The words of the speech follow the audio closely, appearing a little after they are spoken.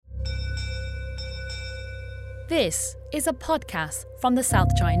This is a podcast from the South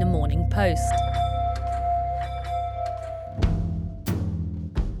China Morning Post.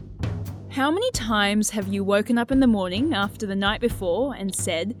 How many times have you woken up in the morning after the night before and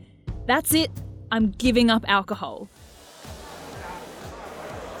said, "That's it, I'm giving up alcohol"?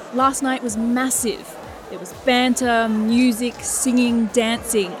 Last night was massive. There was banter, music, singing,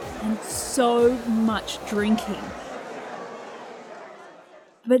 dancing, and so much drinking.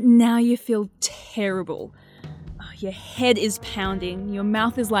 But now you feel terrible. Your head is pounding, your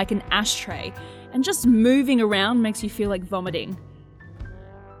mouth is like an ashtray, and just moving around makes you feel like vomiting.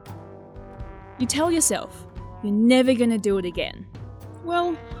 You tell yourself you're never going to do it again.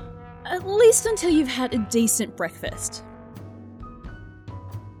 Well, at least until you've had a decent breakfast.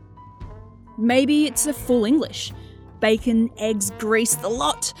 Maybe it's a full English, bacon, eggs, grease, the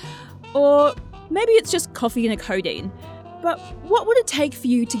lot. Or maybe it's just coffee and a codeine. But what would it take for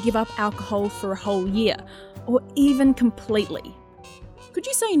you to give up alcohol for a whole year? Or even completely? Could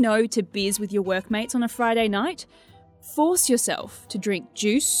you say no to beers with your workmates on a Friday night? Force yourself to drink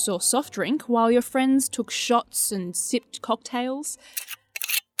juice or soft drink while your friends took shots and sipped cocktails?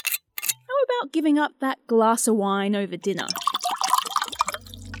 How about giving up that glass of wine over dinner?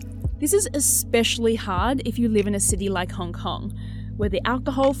 This is especially hard if you live in a city like Hong Kong, where the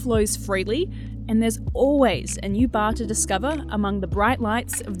alcohol flows freely and there's always a new bar to discover among the bright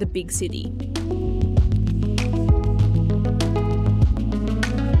lights of the big city.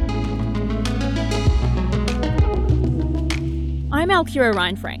 I'm Alkira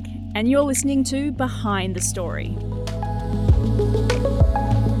Reinfrank, and you're listening to Behind the Story.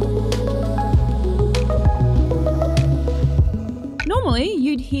 Normally,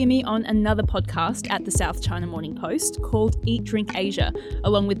 you'd hear me on another podcast at the South China Morning Post called Eat Drink Asia,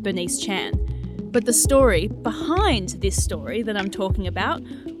 along with Bernice Chan. But the story behind this story that I'm talking about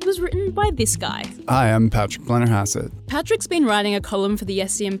was written by this guy. Hi, I'm Patrick Blennerhassett. Patrick's been writing a column for the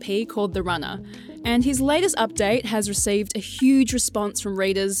SCMP called The Runner, and his latest update has received a huge response from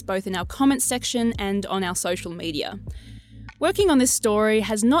readers both in our comments section and on our social media. Working on this story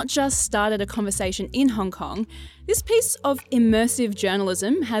has not just started a conversation in Hong Kong, this piece of immersive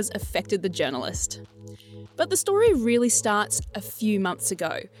journalism has affected the journalist. But the story really starts a few months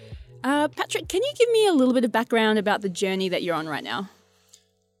ago. Patrick, can you give me a little bit of background about the journey that you're on right now?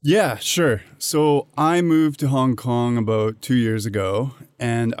 Yeah, sure. So I moved to Hong Kong about 2 years ago,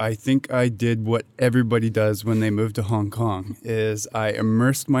 and I think I did what everybody does when they move to Hong Kong, is I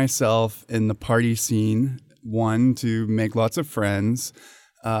immersed myself in the party scene, one, to make lots of friends,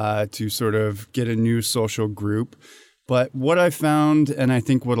 to sort of get a new social group. But what I found, and I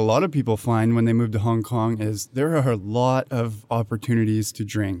think what a lot of people find when they move to Hong Kong, is there are a lot of opportunities to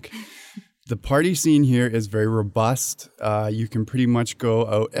drink. The party scene here is very robust. You can pretty much go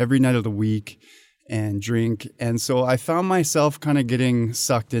out every night of the week and drink. And so I found myself kind of getting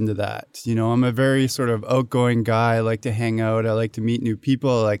sucked into that. You know, I'm a very sort of outgoing guy. I like to hang out. I like to meet new people.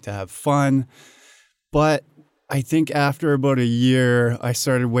 I like to have fun. But I think after about a year, I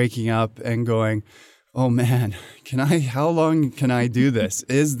started waking up and going, oh man, how long can I do this?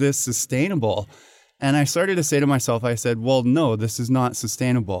 Is this sustainable? And I started to say to myself, I said, well, no, this is not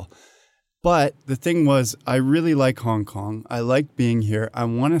sustainable. But the thing was, I really like Hong Kong. I like being here. I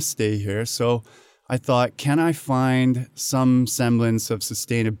want to stay here. So I thought, can I find some semblance of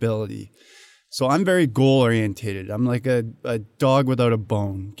sustainability? So I'm very goal-orientated. I'm like a dog without a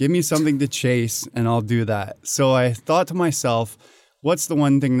bone. Give me something to chase and I'll do that. So I thought to myself, what's the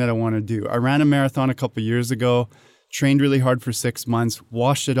one thing that I want to do? I ran a marathon a couple years ago, trained really hard for 6 months,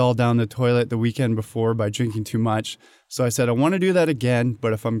 washed it all down the toilet the weekend before by drinking too much. So I said, I want to do that again,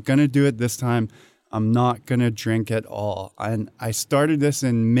 but if I'm going to do it this time, I'm not going to drink at all. And I started this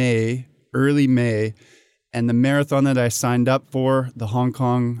in May, early May, and the marathon that I signed up for, the Hong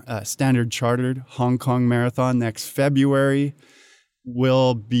Kong Standard Chartered Hong Kong Marathon next February,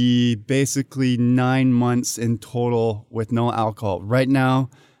 will be basically 9 months in total with no alcohol. Right now,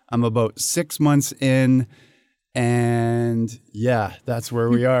 I'm about 6 months in, and yeah, that's where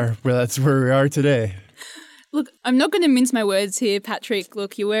we are. That's where we are today. Look, I'm not going to mince my words here, Patrick.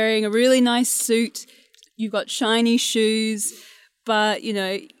 Look, you're wearing a really nice suit. You've got shiny shoes, but, you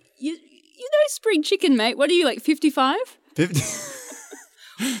know spring chicken, mate. What are you, like 55?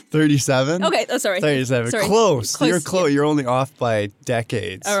 37? Okay, sorry. 37. Sorry. Close. You're close. Yeah. You're only off by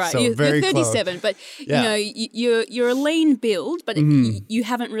decades. All right, so you're very 37, close. But you're a lean build, but you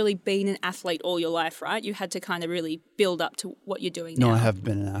haven't really been an athlete all your life, right? You had to kind of really build up to what you're doing now. No, I have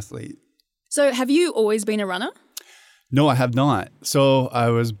been an athlete. So have you always been a runner? No, I have not. So I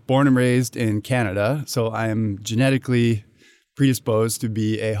was born and raised in Canada, so I am genetically predisposed to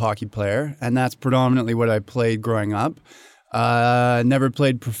be a hockey player, and that's predominantly what I played growing up. Never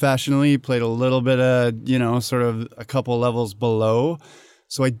played professionally, played a little bit of, sort of a couple levels below.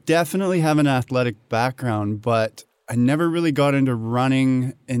 So I definitely have an athletic background, but I never really got into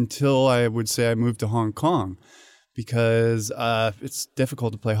running until I would say I moved to Hong Kong, because it's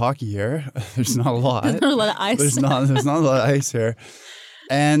difficult to play hockey here. There's not a lot. There's not a lot of ice. There's not a lot of ice here.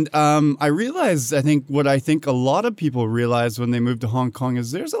 And I realized, I think a lot of people realize when they move to Hong Kong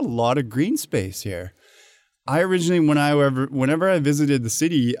is there's a lot of green space here. I originally, whenever I visited the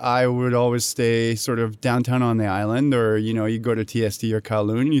city, I would always stay sort of downtown on the island, or, you go to TST or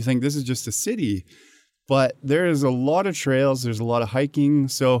Kowloon and you think this is just a city. But there is a lot of trails, there's a lot of hiking.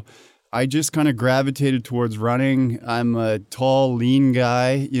 So I just kind of gravitated towards running. I'm a tall, lean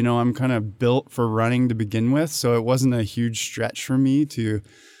guy. I'm kind of built for running to begin with. So it wasn't a huge stretch for me to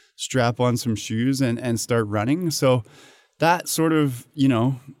strap on some shoes and start running. So that sort of,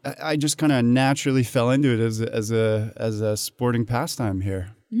 I just kind of naturally fell into it as a sporting pastime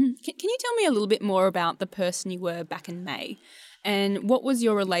here. Can you tell me a little bit more about the person you were back in May? And what was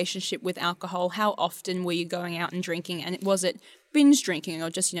your relationship with alcohol? How often were you going out and drinking? And was it binge drinking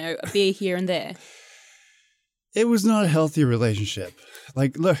or just, a beer here and there? It was not a healthy relationship.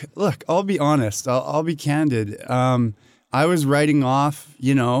 Like, look, I'll be honest. I'll be candid. I was writing off,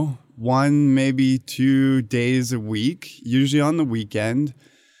 1, maybe 2 days a week, usually on the weekend,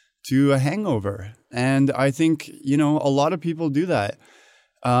 to a hangover. And I think, a lot of people do that.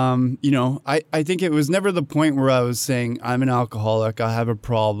 I think it was never the point where I was saying I'm an alcoholic, I have a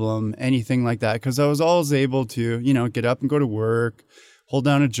problem, anything like that. Because I was always able to, get up and go to work, hold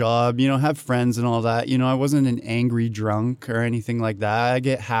down a job, have friends and all that. I wasn't an angry drunk or anything like that. I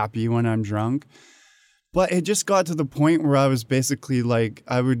get happy when I'm drunk. But it just got to the point where I was basically like,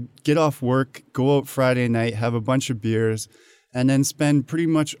 I would get off work, go out Friday night, have a bunch of beers, and then spend pretty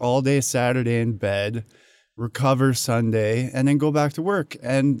much all day Saturday in bed, recover Sunday, and then go back to work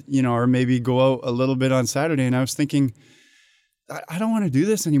and, or maybe go out a little bit on Saturday. And I was thinking, I don't want to do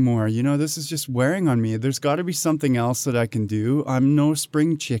this anymore. This is just wearing on me. There's got to be something else that I can do. I'm no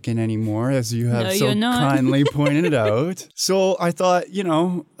spring chicken anymore, as you have kindly pointed out. So I thought,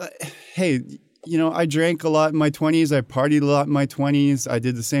 hey, I drank a lot in my 20s. I partied a lot in my 20s. I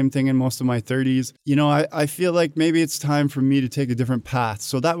did the same thing in most of my 30s. I feel like maybe it's time for me to take a different path.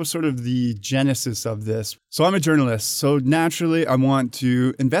 So that was sort of the genesis of this. So I'm a journalist. So naturally, I want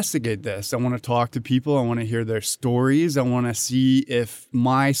to investigate this. I want to talk to people. I want to hear their stories. I want to see if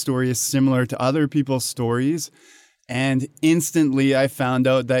my story is similar to other people's stories. And instantly I found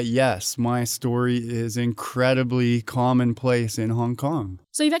out that, yes, my story is incredibly commonplace in Hong Kong.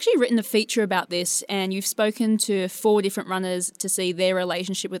 So you've actually written a feature about this and you've spoken to 4 different runners to see their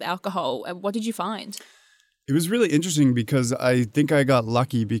relationship with alcohol. What did you find? It was really interesting because I think I got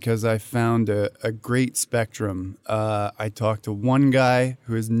lucky because I found a great spectrum. I talked to one guy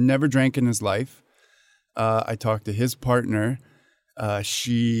who has never drank in his life. I talked to his partner.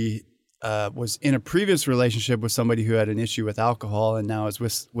 She was in a previous relationship with somebody who had an issue with alcohol and now is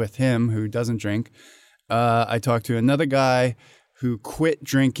with him who doesn't drink. I talked to another guy who quit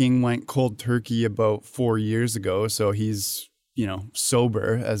drinking, went cold turkey about 4 years ago. So he's,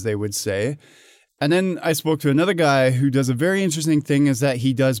 sober, as they would say. And then I spoke to another guy who does a very interesting thing is that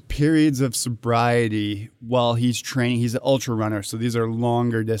he does periods of sobriety while he's training. He's an ultra runner. So these are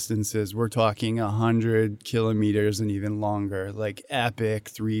longer distances. We're talking 100 kilometers and even longer, like epic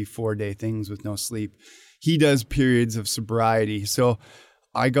 3-4 day things with no sleep. He does periods of sobriety. So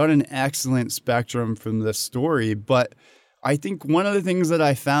I got an excellent spectrum from this story. But I think one of the things that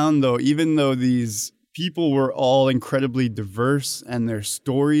I found, though, even though these people were all incredibly diverse and their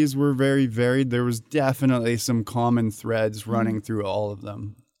stories were very varied, there was definitely some common threads running through all of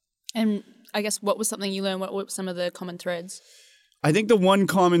them. And I guess what was something you learned? What were some of the common threads? I think the one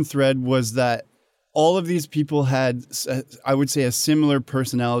common thread was that all of these people had, I would say, a similar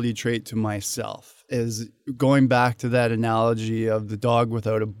personality trait to myself, is going back to that analogy of the dog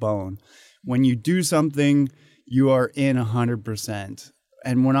without a bone. When you do something, you are in 100%.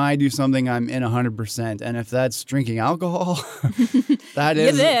 And when I do something, I'm in 100%. And if that's drinking alcohol, that's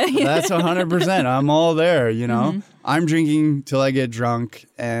 100%. I'm all there, Mm-hmm. I'm drinking till I get drunk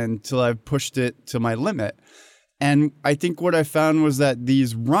and till I've pushed it to my limit. And I think what I found was that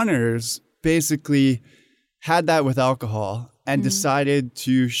these runners basically had that with alcohol and decided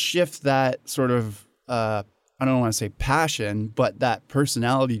to shift that sort of, I don't want to say passion, but that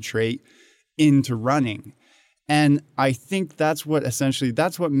personality trait into running. And I think that's what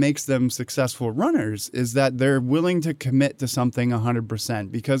makes them successful runners, is that they're willing to commit to something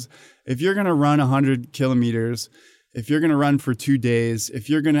 100%. Because if you're going to run 100 kilometers, if you're going to run for 2 days, if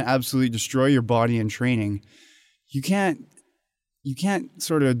you're going to absolutely destroy your body in training, you can't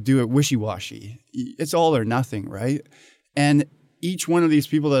sort of do it wishy-washy. It's all or nothing, right? And each one of these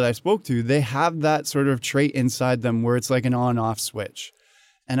people that I spoke to, they have that sort of trait inside them where it's like an on-off switch.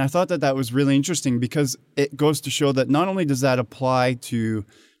 And I thought that was really interesting because it goes to show that not only does that apply to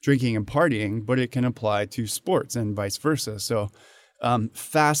drinking and partying, but it can apply to sports and vice versa. So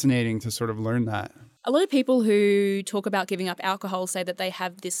fascinating to sort of learn that. A lot of people who talk about giving up alcohol say that they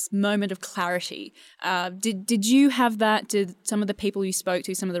have this moment of clarity. Did you have that? Did some of the people you spoke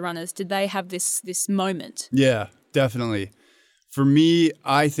to, some of the runners, did they have this moment? Yeah, definitely. For me,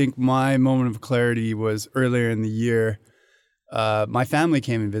 I think my moment of clarity was earlier in the year. My family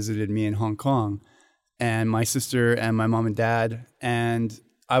came and visited me in Hong Kong, and my sister and my mom and dad, and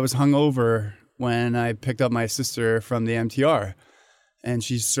I was hungover when I picked up my sister from the MTR. And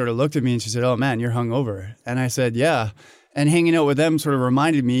she sort of looked at me and she said, "Oh man, you're hungover." And I said, "Yeah." And hanging out with them sort of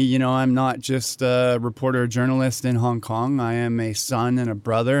reminded me, I'm not just a reporter or journalist in Hong Kong. I am a son and a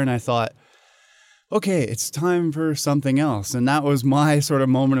brother. And I thought, okay, it's time for something else. And that was my sort of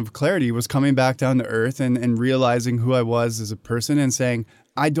moment of clarity, was coming back down to earth and realizing who I was as a person and saying,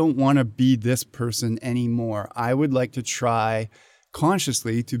 I don't want to be this person anymore. I would like to try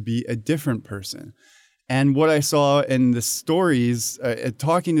consciously to be a different person. And what I saw in the stories,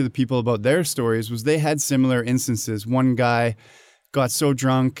 talking to the people about their stories, was they had similar instances. One guy got so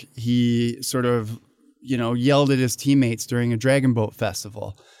drunk, he sort of, yelled at his teammates during a Dragon Boat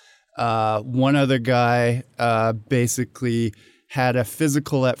festival. One other guy basically had a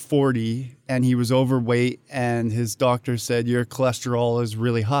physical at 40 and he was overweight, and his doctor said, your cholesterol is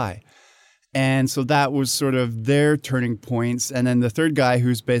really high. And so that was sort of their turning points. And then the third guy,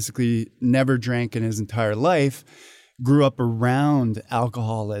 who's basically never drank in his entire life, grew up around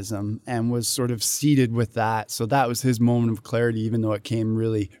alcoholism and was sort of seeded with that. So that was his moment of clarity, even though it came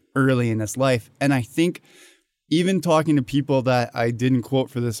really early in his life. And I think even talking to people that I didn't quote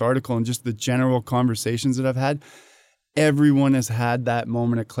for this article and just the general conversations that I've had, everyone has had that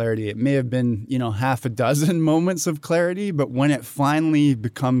moment of clarity. It may have been, half a dozen moments of clarity, but when it finally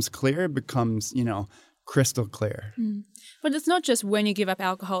becomes clear, it becomes, crystal clear. Mm. But it's not just when you give up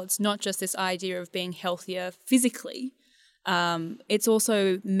alcohol, it's not just this idea of being healthier physically. It's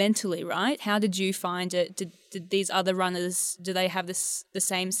also mentally, right? How did you find it? Did these other runners, do they have the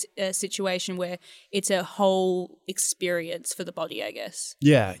same situation where it's a whole experience for the body, I guess?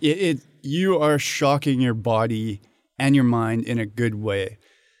 Yeah, you are shocking your body and your mind in a good way.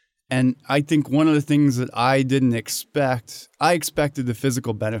 And I think one of the things that I didn't expect, I expected the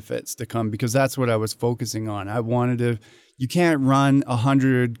physical benefits to come because that's what I was focusing on. You can't run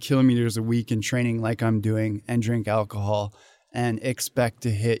 100 kilometers a week in training like I'm doing and drink alcohol and expect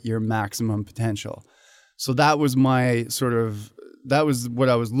to hit your maximum potential. So that was that was what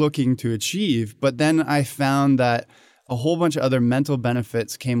I was looking to achieve. But then I found that a whole bunch of other mental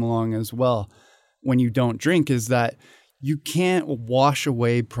benefits came along as well when you don't drink, is that you can't wash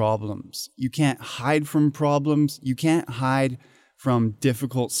away problems. You can't hide from problems. You can't hide from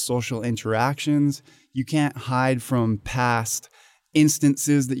difficult social interactions. You can't hide from past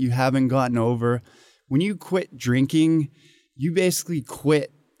instances that you haven't gotten over. When you quit drinking, you basically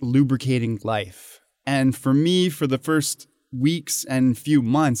quit lubricating life. And for me, for the first weeks and few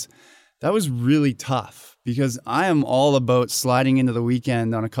months, that was really tough because I am all about sliding into the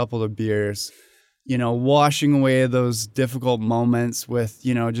weekend on a couple of beers, washing away those difficult moments with,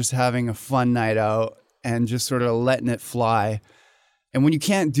 just having a fun night out and just sort of letting it fly. And when you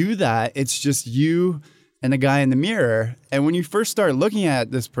can't do that, it's just you and the guy in the mirror. And when you first start looking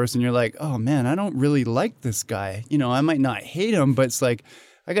at this person, you're like, oh man, I don't really like this guy. I might not hate him, but it's like,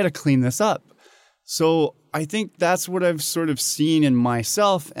 I got to clean this up. So I think that's what I've sort of seen in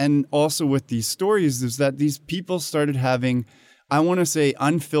myself and also with these stories, is that these people started having, I want to say,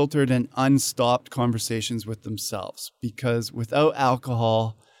 unfiltered and unstopped conversations with themselves, because without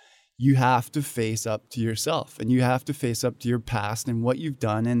alcohol, you have to face up to yourself and you have to face up to your past and what you've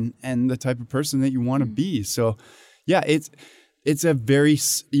done and the type of person that you want to be. So yeah, it's a very,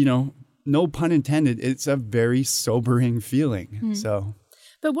 no pun intended, it's a very sobering feeling. So.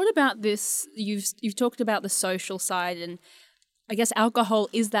 But what about this? You've talked about the social side, and I guess alcohol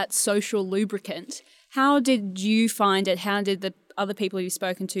is that social lubricant. How did you find it? How did the other people you've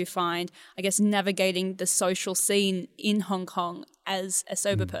spoken to find, I guess, navigating the social scene in Hong Kong as a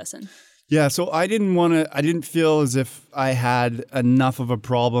sober person? Yeah, so I didn't feel as if I had enough of a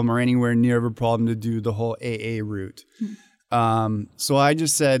problem or anywhere near of a problem to do the whole AA route. So I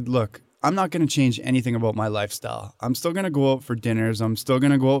just said, look, I'm not going to change anything about my lifestyle. I'm still going to go out for dinners. I'm still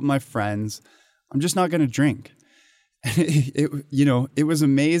going to go out with my friends. I'm just not going to drink. It was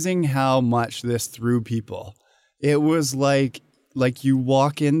amazing how much this threw people. It was like you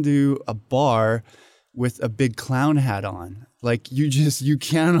walk into a bar with a big clown hat on. Like you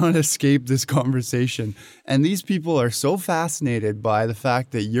cannot escape this conversation. And these people are so fascinated by the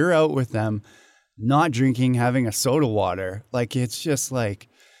fact that you're out with them, not drinking, having a soda water. Like, it's just like,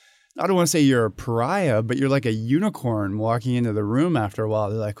 I don't want to say you're a pariah, but you're like a unicorn walking into the room after a while.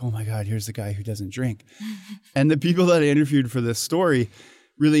 They're like, oh my God, here's the guy who doesn't drink. And the people that I interviewed for this story,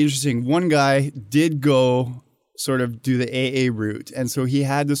 really interesting. One guy did go sort of do the AA route. And so he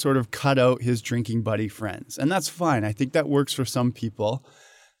had to sort of cut out his drinking buddy friends. And that's fine. I think that works for some people.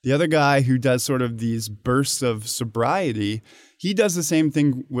 The other guy who does sort of these bursts of sobriety, he does the same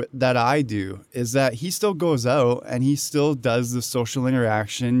thing that I do, is that he still goes out and he still does the social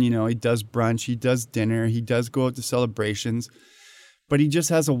interaction. He does brunch, he does dinner, he does go out to celebrations, but he just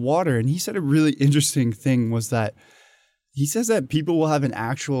has a water. And he said a really interesting thing was that he says that people will have an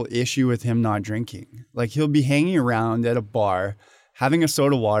actual issue with him not drinking. Like, he'll be hanging around at a bar, having a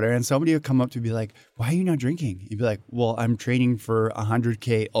soda water, and somebody will come up to be like, why are you not drinking? He'd be like, well, I'm training for a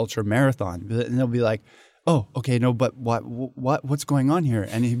 100K ultra marathon. And they'll be like, oh, okay, no, but what's going on here?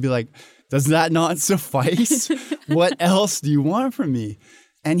 And he'd be like, does that not suffice? What else do you want from me?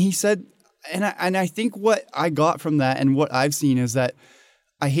 And he said, and I think what I got from that and what I've seen is that,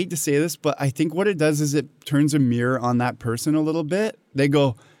 I hate to say this, but I think what it does is it turns a mirror on that person a little bit. They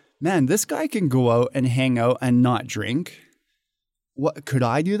go, man, this guy can go out and hang out and not drink. What, could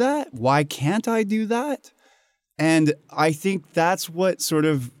I do that? Why can't I do that? And I think that's what sort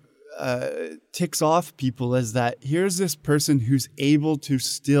of ticks off people, is that here's this person who's able to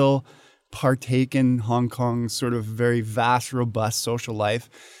still partake in Hong Kong's sort of very vast, robust social life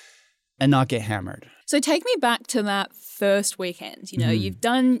and not get hammered. So take me back to that first weekend. You've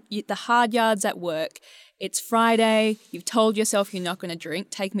done the hard yards at work. It's Friday. You've told yourself you're not going to drink.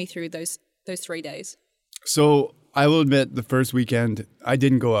 Take me through those 3 days. So I will admit, the first weekend, I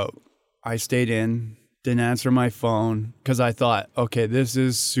didn't go out. I stayed in, didn't answer my phone, because I thought, okay, this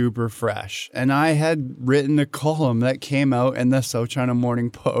is super fresh. And I had written a column that came out in the South China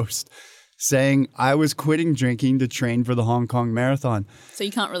Morning Post saying I was quitting drinking to train for the Hong Kong Marathon. So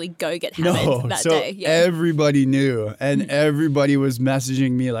you can't really go get hammered that day. Yeah. Everybody knew, and everybody was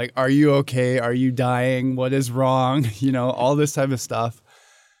messaging me like, are you okay? Are you dying? What is wrong? All this type of stuff.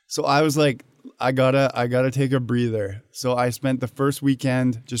 So I was like, I gotta take a breather. So I spent the first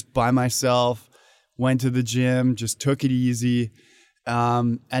weekend just by myself, went to the gym, just took it easy.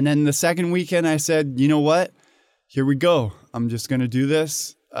 And then the second weekend I said, you know what? Here we go. I'm just gonna do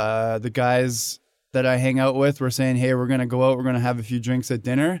this. The guys that I hang out with were saying, hey, we're going to go out. We're going to have a few drinks at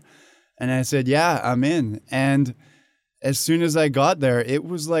dinner. And I said, yeah, I'm in. And as soon as I got there, it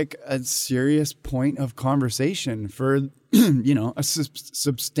was like a serious point of conversation for, a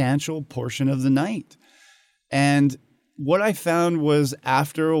substantial portion of the night. And what I found was,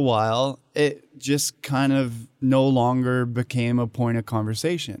 after a while, it just kind of no longer became a point of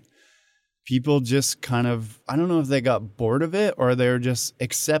conversation. People just kind of, I don't know if they got bored of it or they just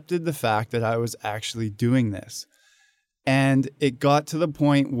accepted the fact that I was actually doing this. And it got to the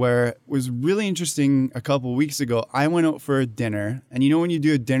point where it was really interesting. A couple of weeks ago, I went out for a dinner. And when you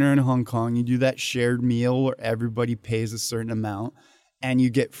do a dinner in Hong Kong, you do that shared meal where everybody pays a certain amount and you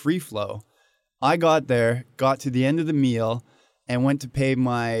get free flow. I got there, got to the end of the meal and went to pay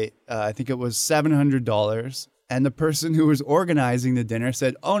my, I think it was $700. And the person who was organizing the dinner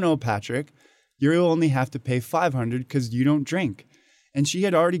said, oh no, Patrick, you'll only have to pay $500 because you don't drink. And she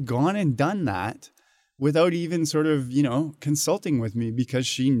had already gone and done that without even sort of, consulting with me, because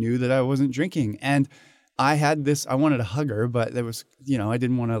she knew that I wasn't drinking. And I had this, I wanted to hug her, but there was, I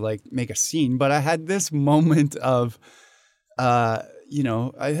didn't want to make a scene, but I had this moment of, I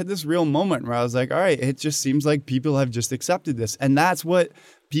had this real moment where I was like, all right, it just seems like people have just accepted this. And that's what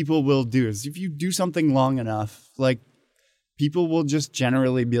people will do, is if you do something long enough, people will just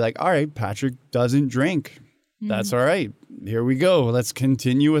generally be like, all right, Patrick doesn't drink. That's all right. Here we go. Let's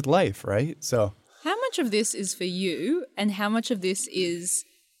continue with life, right? So how much of this is for you and how much of this is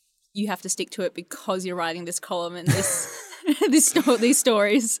you have to stick to it because you're writing this column and these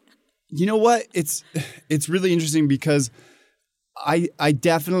stories? You know what? It's really interesting because I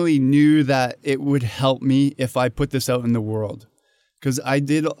definitely knew that it would help me if I put this out in the world. Because I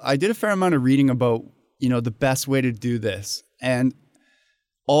did a fair amount of reading about, the best way to do this. And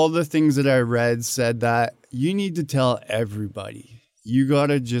all the things that I read said that you need to tell everybody. You got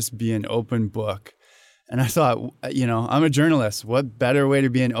to just be an open book. And I thought, I'm a journalist. What better way to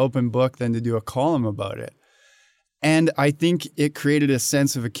be an open book than to do a column about it? And I think it created a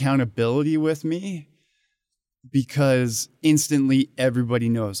sense of accountability with me because instantly everybody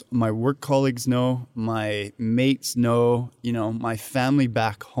knows. My work colleagues know, my mates know, my family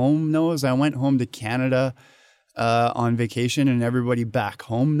back home knows. I went home to Canada on vacation, and everybody back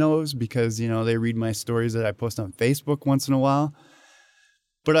home knows because, they read my stories that I post on Facebook once in a while.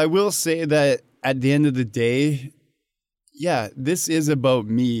 But I will say that at the end of the day, yeah, this is about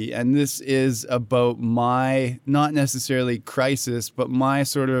me, and this is about my, not necessarily crisis, but my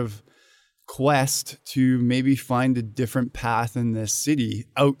sort of quest to maybe find a different path in this city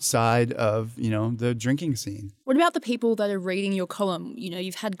outside of, the drinking scene. What about the people that are reading your column?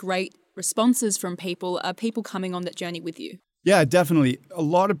 You've had great responses from people. Are people coming on that journey with you? Yeah, definitely. A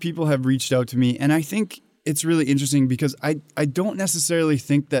lot of people have reached out to me, and I think it's really interesting because I don't necessarily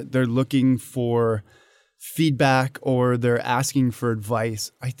think that they're looking for feedback or they're asking for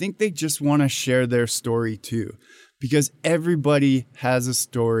advice. I think they just want to share their story too, because everybody has a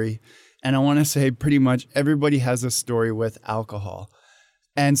story. And I want to say pretty much everybody has a story with alcohol.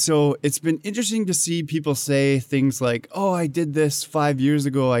 And so it's been interesting to see people say things like, oh, I did this 5 years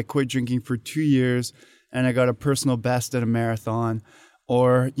ago. I quit drinking for 2 years and I got a personal best at a marathon.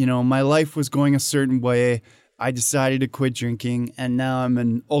 Or, my life was going a certain way. I decided to quit drinking and now I'm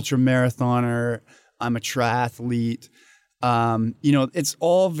an ultra marathoner. I'm a triathlete. It's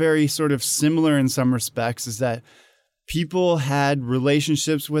all very sort of similar in some respects, is that people had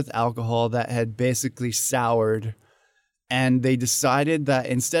relationships with alcohol that had basically soured, and they decided that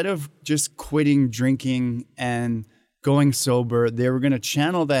instead of just quitting drinking and going sober, they were going to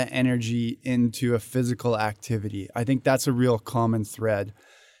channel that energy into a physical activity. I think that's a real common thread.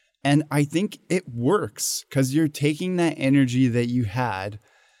 And I think it works because you're taking that energy that you had,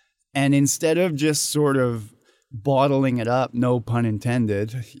 and instead of just sort of bottling it up, no pun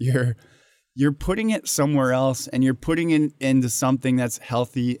intended, you're putting it somewhere else, and you're putting it into something that's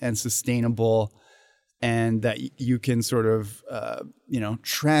healthy and sustainable, and that you can sort of,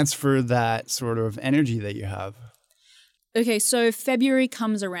 transfer that sort of energy that you have. Okay, so February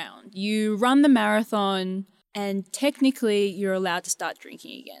comes around. You run the marathon, and technically you're allowed to start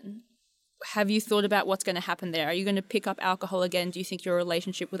drinking again. Have you thought about what's going to happen there? Are you going to pick up alcohol again? Do you think your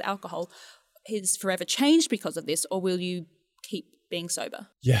relationship with alcohol is forever changed because of this, or will you keep being sober?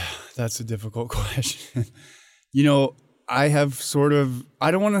 Yeah, that's a difficult question. I have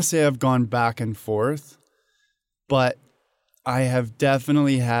I don't want to say I've gone back and forth, but I have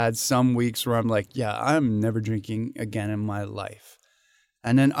definitely had some weeks where I'm like, yeah, I'm never drinking again in my life.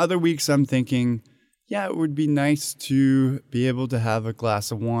 And then other weeks I'm thinking, yeah, it would be nice to be able to have a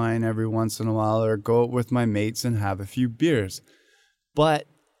glass of wine every once in a while or go out with my mates and have a few beers. But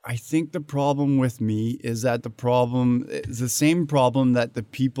I think the problem with me is that the problem is the same problem that the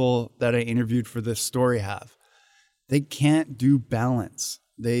people that I interviewed for this story have. They can't do balance.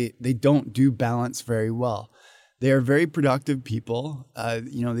 They don't do balance very well. They are very productive people.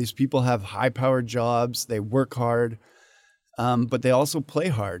 These people have high-powered jobs. They work hard, but they also play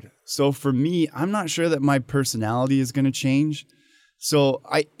hard. So for me, I'm not sure that my personality is going to change. So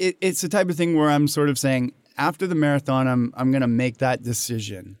it's the type of thing where I'm sort of saying, after the marathon, I'm going to make that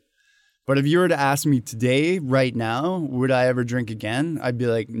decision. But if you were to ask me today, right now, would I ever drink again? I'd be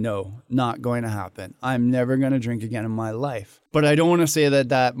like, no, not going to happen. I'm never going to drink again in my life. But I don't want to say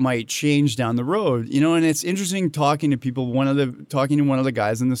that might change down the road, and it's interesting talking to people. Talking to one of the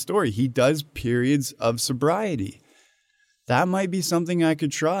guys in the story, he does periods of sobriety. That might be something I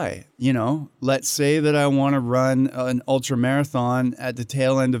could try. Let's say that I want to run an ultra marathon at the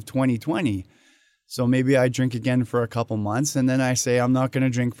tail end of 2020. So maybe I drink again for a couple months, and then I say I'm not going to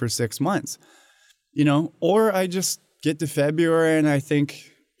drink for 6 months, or I just get to February and I think,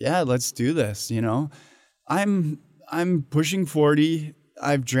 yeah, let's do this. I'm pushing 40.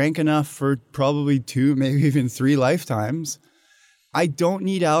 I've drank enough for probably 2, maybe even 3 lifetimes. I don't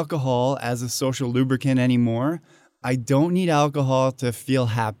need alcohol as a social lubricant anymore. I don't need alcohol to feel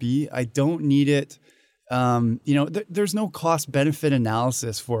happy. I don't need it. There's no cost-benefit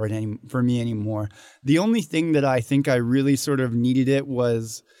analysis for for me anymore. The only thing that I think I really sort of needed it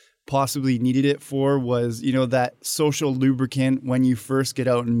for was, that social lubricant when you first get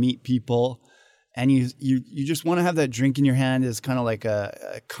out and meet people, and you just want to have that drink in your hand as kind of like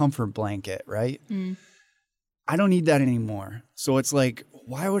a comfort blanket, right? Mm. I don't need that anymore. So it's like,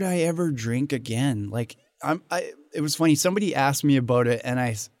 why would I ever drink again? Like, it was funny. Somebody asked me about it, and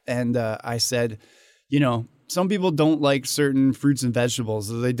I said, some people don't like certain fruits and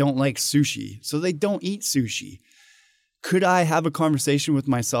vegetables, or they don't like sushi, so they don't eat sushi. Could I have a conversation with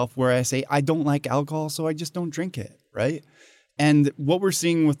myself where I say, I don't like alcohol, so I just don't drink it, right? And what we're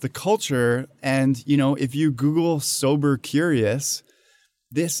seeing with the culture, and, if you Google sober curious,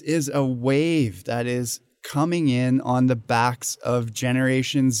 this is a wave that is coming in on the backs of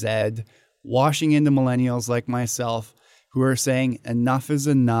Generation Z, washing into millennials like myself who are saying enough is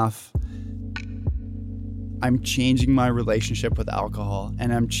enough. I'm changing my relationship with alcohol,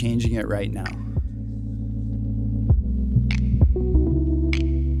 and I'm changing it right now.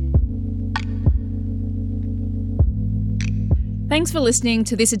 Thanks for listening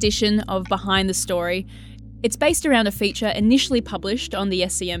to this edition of Behind the Story. It's based around a feature initially published on the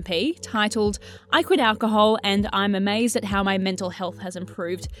SCMP titled I Quit Alcohol and I'm Amazed at How My Mental Health Has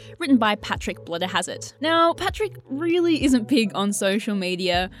Improved, written by Patrick Blennerhassett. Now, Patrick really isn't big on social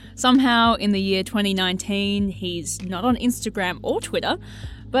media. Somehow, in the year 2019, he's not on Instagram or Twitter.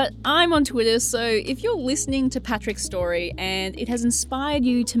 But I'm on Twitter, so if you're listening to Patrick's story and it has inspired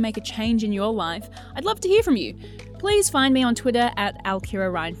you to make a change in your life, I'd love to hear from you. Please find me on Twitter at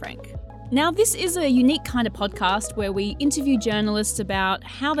 @AlkiraReinfrank. Now, this is a unique kind of podcast where we interview journalists about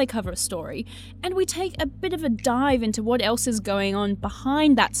how they cover a story, and we take a bit of a dive into what else is going on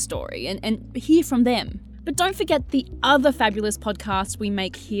behind that story and hear from them. But don't forget the other fabulous podcasts we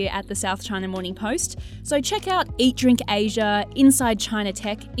make here at the South China Morning Post. So check out Eat Drink Asia, Inside China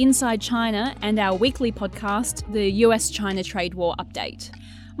Tech, Inside China, and our weekly podcast, the US-China Trade War Update.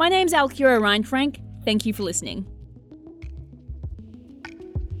 My name's Alkira Reinfrank. Thank you for listening.